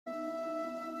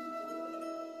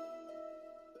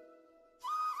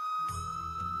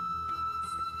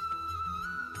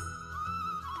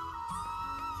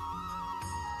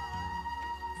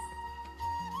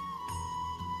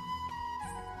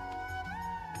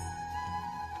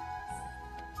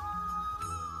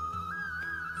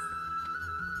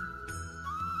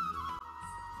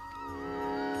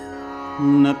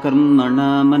न कर्मणा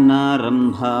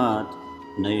मनारम्भात्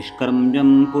नैष्कर्म्यं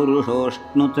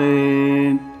पुरुषोऽश्नुते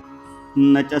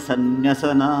न च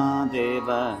सन्न्यसनादेव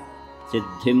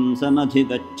सिद्धिं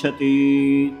समधिगच्छति.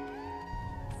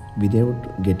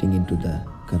 Without getting into the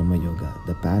karma yoga,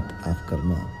 the path of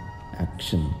karma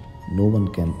action, no one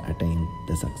can attain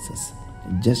the success.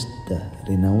 Just the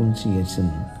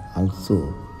renunciation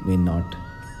also may not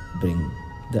bring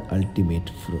the ultimate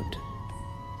fruit.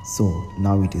 So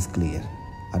now it is clear,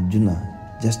 Arjuna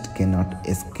just cannot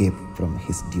escape from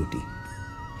his duty.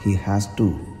 He has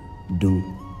to do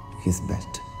his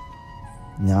best.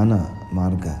 Jnana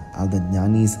Marga, all the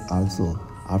jnanis also,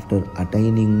 after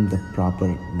attaining the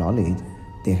proper knowledge,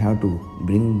 they have to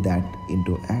bring that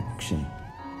into action.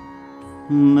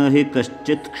 न हि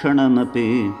कश्चित् क्षणमपि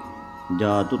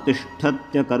जातु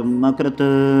तिष्ठत्य कर्मकृत्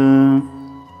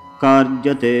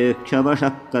कार्यते क्षवशः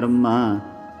कर्म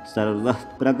सर्वः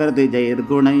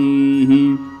प्रकृतिजैर्गुणैः.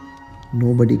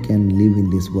 Nobody can live in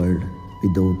this world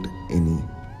without any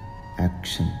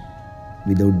action.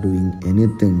 Without doing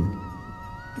anything,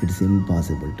 it's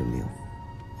impossible to live.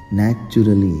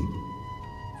 Naturally,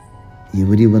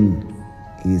 everyone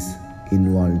is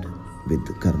involved with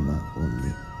karma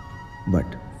only, but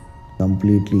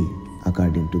completely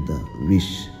according to the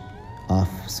wish of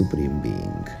Supreme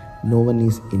Being. No one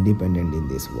is independent in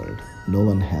this world. No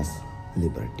one has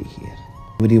liberty here.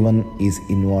 Everyone is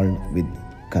involved with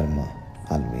karma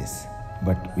always.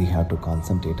 But we have to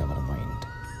concentrate our mind.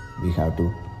 We have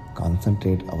to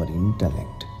concentrate our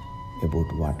intellect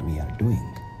about what we are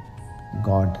doing.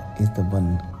 God is the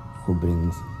one who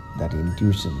brings that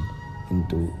intuition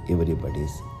into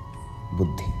everybody's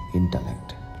buddhi,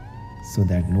 intellect, so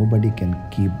that nobody can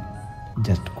keep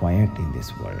just quiet in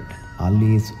this world.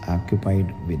 Always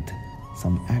occupied with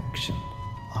some action.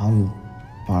 All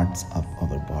parts of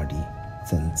our body,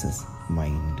 senses,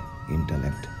 mind,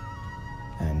 intellect,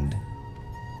 and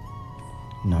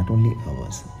not only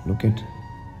ours. Look at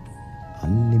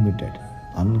unlimited,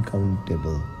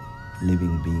 uncountable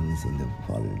living beings in the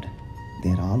world.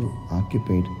 They are all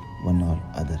occupied one or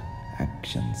other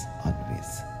actions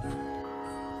always.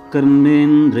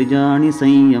 कर्मेन्द्रियाणि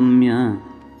संयम्य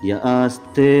य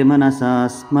आस्ते मनसा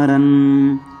स्मरन्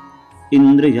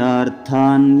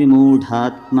इन्द्रियार्थान्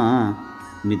विमूढात्मा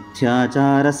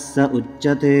मिथ्याचारः स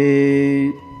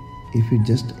उच्यते. If you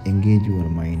just engage your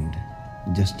mind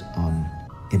just on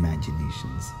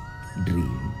imaginations,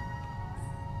 dream,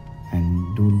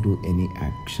 and don't do any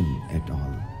action at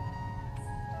all,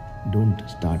 don't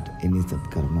start any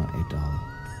satkarma at all,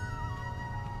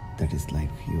 that is like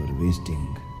you are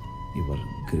wasting your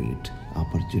great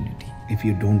opportunity. If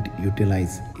you don't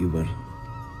utilize your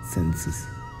senses,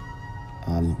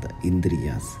 all the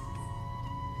indriyas,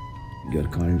 you are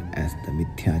called as the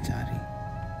mithyachari.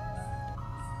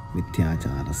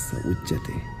 Mithyacharasya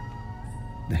uchyate,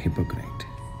 the hypocrite.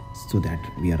 So that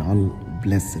we are all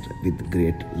blessed with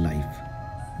great life,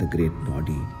 the great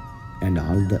body, and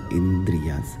all the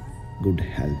indriyas, good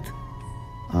health,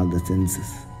 all the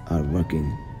senses are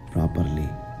working properly.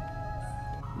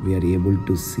 We are able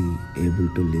to see, able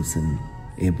to listen,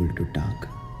 able to talk.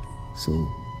 So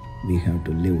we have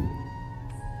to live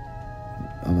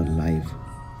our life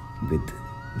with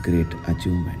great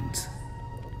achievements.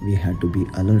 We have to be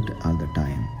alert all the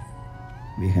time.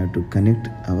 We have to connect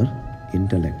our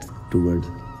intellect towards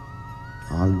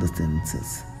all the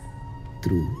senses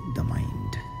through the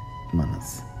mind,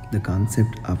 manas. The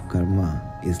concept of karma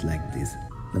is like this.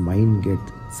 The mind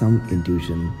gets some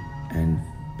intuition and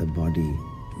the body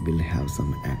will have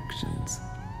some actions.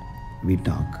 We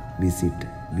talk, we sit,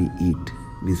 we eat,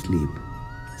 we sleep.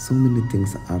 So many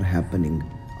things are happening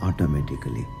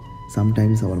automatically.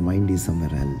 Sometimes our mind is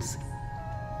somewhere else.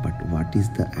 But what is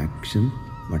the action?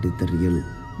 What is the real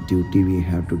duty we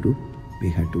have to do? We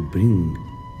have to bring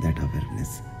that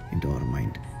awareness into our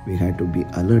mind. We have to be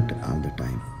alert all the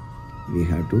time. We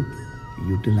have to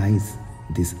utilize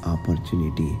this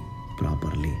opportunity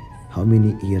properly. How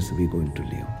many years we going to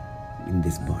live in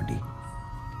this body?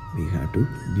 We have to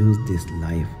use this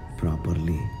life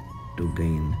properly to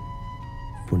gain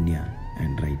punya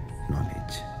and right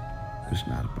knowledge.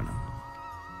 Krishna Arpanam.